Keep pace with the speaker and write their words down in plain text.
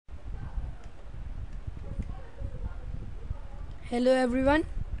Hello everyone,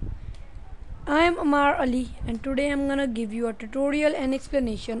 I am Amar Ali and today I'm gonna give you a tutorial and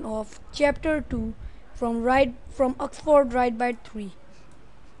explanation of chapter 2 from Oxford Write Byte 3.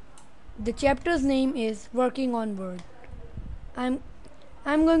 The chapter's name is Working on Word. I'm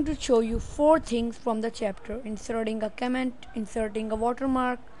I'm going to show you 4 things from the chapter: inserting a comment, inserting a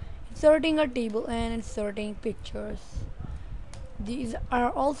watermark, inserting a table and inserting pictures. These are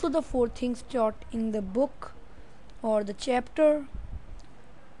also the 4 things taught in the book or the chapter.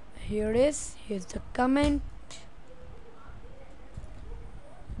 Here's the comment,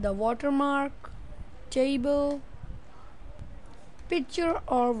 the watermark, table, picture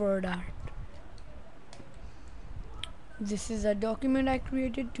or word art. This is a document I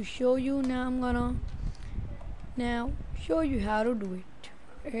created to show you. Now I'm gonna show you how to do it.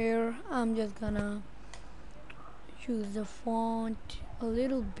 Here I'm just gonna choose the font a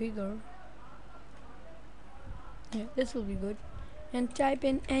little bigger. Yeah, this will be good. And type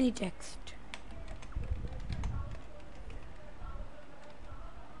in any text.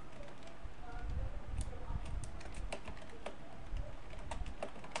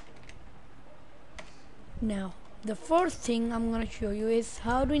 Now, the first thing I'm going to show you is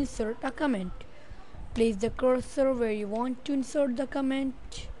how to insert a comment. Place the cursor where you want to insert the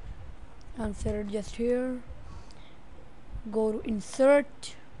comment. Insert it just here. Go to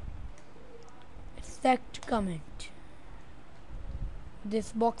insert, select comment.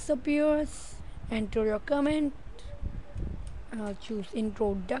 This box appears. Enter your comment. I'll choose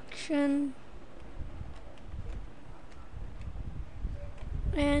introduction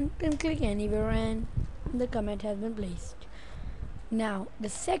and then click anywhere and the comment has been placed. Now the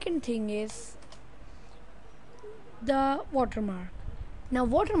second thing is the watermark. Now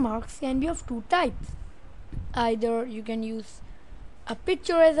watermarks can be of 2 types. Either you can use a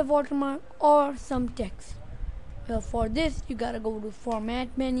picture as a watermark or some text. Well, for this you gotta go to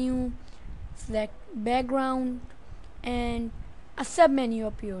format menu, select background and a sub menu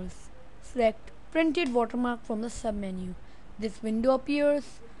appears. Select printed watermark from the sub menu. This window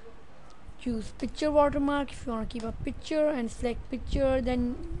appears. Choose picture watermark if you want to keep a picture and select picture.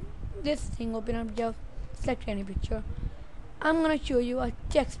 Then this thing open up, just select any picture. I'm gonna show you a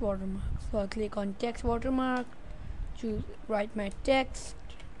text watermark. So I'll click on text watermark, choose write my text.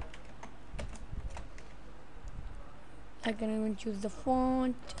 I can even choose the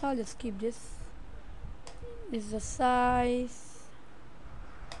font. I'll just keep this. This is the size.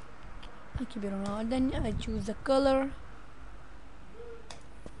 I'll keep it on all. Then I choose the color.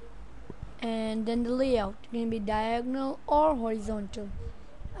 And then the layout can be diagonal or horizontal.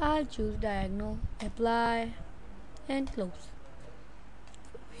 I'll choose diagonal, apply and close.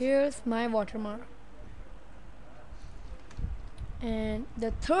 Here's my watermark. And the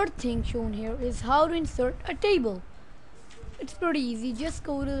third thing shown here is how to insert a table. It's pretty easy. Just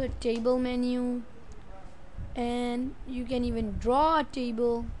go to the table menu and you can even draw a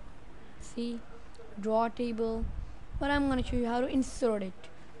table. See, draw a table, but I'm going to show you how to insert it.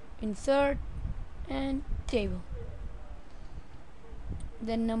 Insert and table.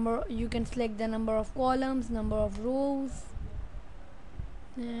 Then you can select the number of columns, number of rows,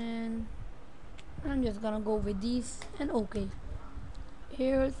 and I'm just gonna go with these and OK.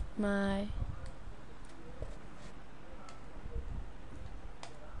 Here's my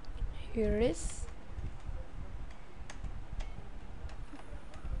here it is.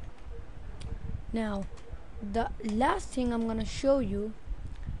 Now the last thing I'm gonna show you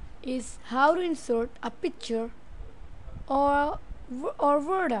is how to insert a picture or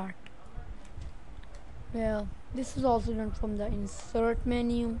word art. Well, this is also done from the insert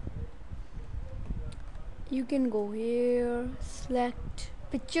menu. You can go here, select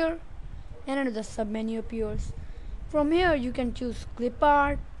picture, and under the sub menu appears. From here you can choose clip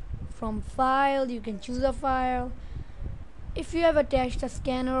art. From file you can choose a file. If you have attached a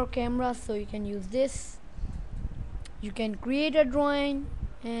scanner or camera, so you can use this. You can create a drawing,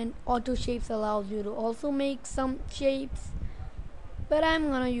 and auto shapes allows you to also make some shapes, but I'm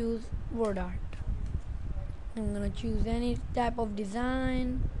gonna use word art. I'm gonna choose any type of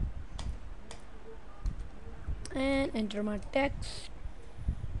design and enter my text.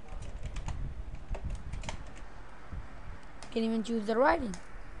 You can even choose the writing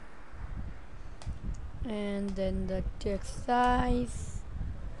and then the text size.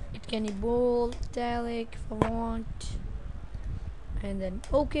 It can be bold, italic if I want, and then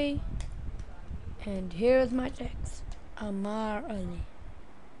OK. And here's my text, Amar Ali.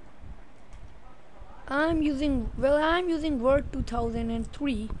 I'm using Word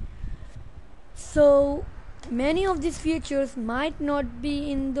 2003, so many of these features might not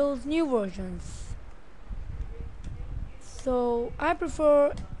be in those new versions. So I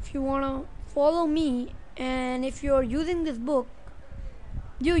prefer, if you wanna follow me and if you're using this book,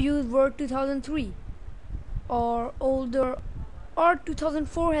 you use Word 2003 or older, or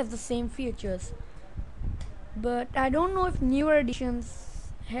 2004 has the same features. But I don't know if newer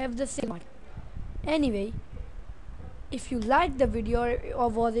editions have the same. Anyway, if you liked the video or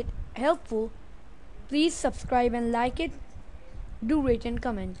was it helpful, please subscribe and like it. Do rate and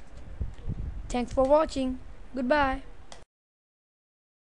comment. Thanks for watching. Goodbye.